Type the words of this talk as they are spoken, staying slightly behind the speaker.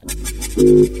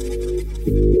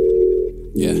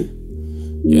Yeah,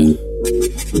 yeah.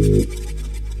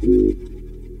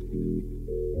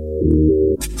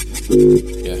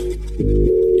 Yeah,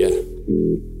 yeah, yeah.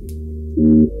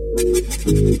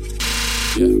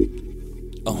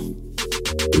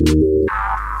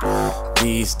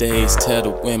 These days, tell the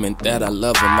women that I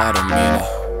love them, I don't mean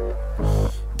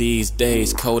it. These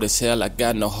days, cold as hell, I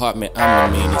got no heart, man,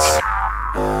 I'm the meanest.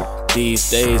 These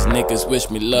days, niggas wish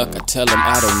me luck, I tell them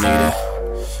I don't need it.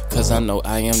 Cause I know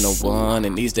I am the one,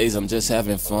 and these days I'm just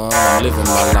having fun, I'm living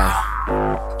my life.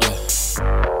 Yeah.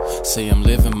 Say I'm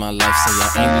living my life,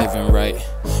 say I ain't living right.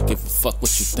 Give a fuck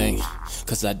what you think,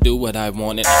 cause I do what I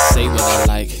want and I say what I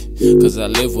like. Cause I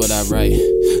live what I write.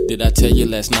 Did I tell you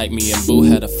last night me and Boo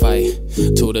had a fight?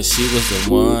 Told her she was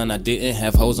the one, I didn't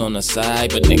have hoes on the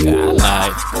side, but nigga I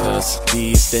lied. Cause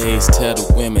these days tell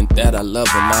the women that I love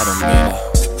them, I don't mean it.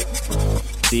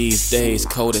 These days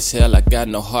cold as hell, I got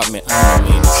no heart, man, I'm the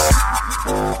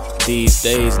meanest. These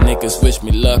days niggas wish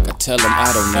me luck, I tell them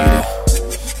I don't need it.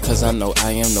 Cause I know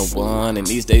I am the one, and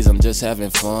these days I'm just having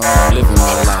fun, I'm living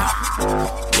my life.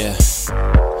 Yeah.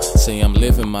 Say I'm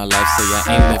living my life, say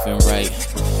I ain't living right.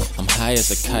 I'm high as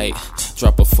a kite,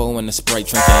 drop a 4 in the Sprite,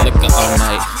 drinking liquor all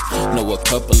night. Know a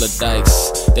couple of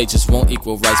dykes, they just want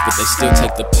equal rights, but they still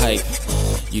take the pipe.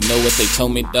 You know what they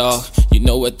told me, dawg? You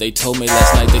know what they told me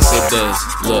last night? They said this.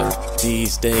 Look,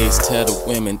 these days tell the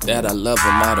women that I love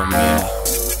them, I don't mean it.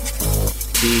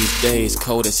 These days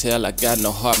cold as hell, I got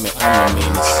no heart, man, I'm the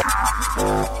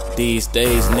meanest. These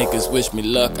days niggas wish me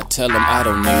luck, I tell them I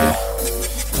don't need it.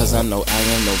 Cause I know I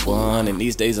am the one, and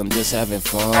these days I'm just having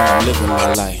fun, I'm living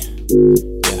my life.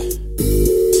 Yeah.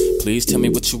 Please tell me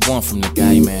what you want from the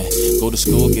guy, man. Go to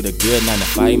school, get a good 9 to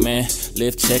 5, man.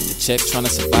 Live check to check, tryna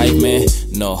survive, man.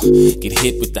 No, get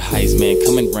hit with the heist, man.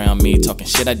 Coming round me, talking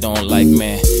shit I don't like,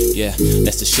 man. Yeah,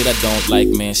 that's the shit I don't like,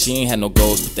 man. She ain't had no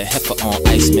goals, put the heifer on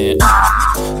ice, man.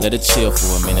 Let her chill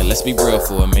for a minute, let's be real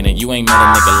for a minute. You ain't met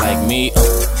a nigga like me,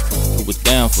 who was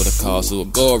down for the cause, who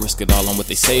would go risk it all on what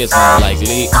they say is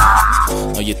unlikely.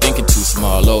 Oh, you're thinking too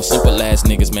small, oh, simple ass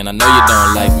niggas, man, I know you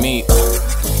don't like me.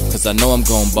 Cause I know I'm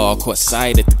gon' ball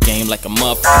courtside at the game like a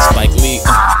motherfucking Spike Lee.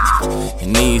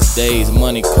 And these days,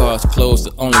 money, cars, clothes,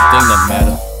 the only thing that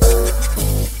matter.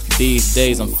 These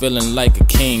days, I'm feeling like a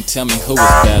king, tell me who is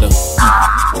better.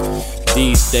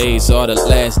 These days are the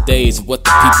last days of what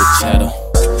the people chatter.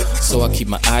 So I keep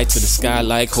my eye to the sky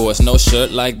like horse, no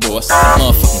shirt like boss, I'm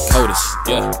motherfucking coldest,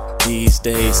 yeah. These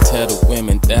days, tell the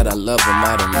women that I love them,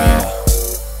 I don't mean it.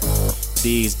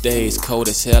 These days, cold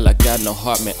as hell, I got no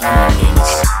heart, man, I'm the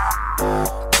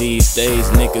meanest. These days,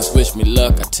 niggas wish me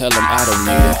luck, I tell them I don't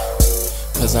need it.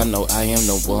 Cause I know I am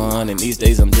the one, and these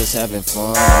days I'm just having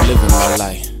fun, I'm living my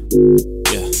life.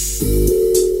 Yeah.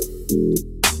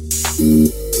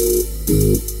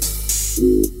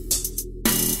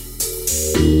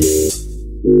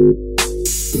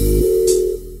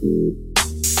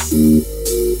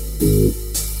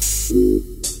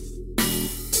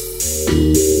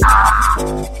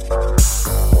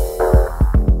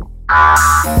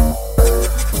 Ah.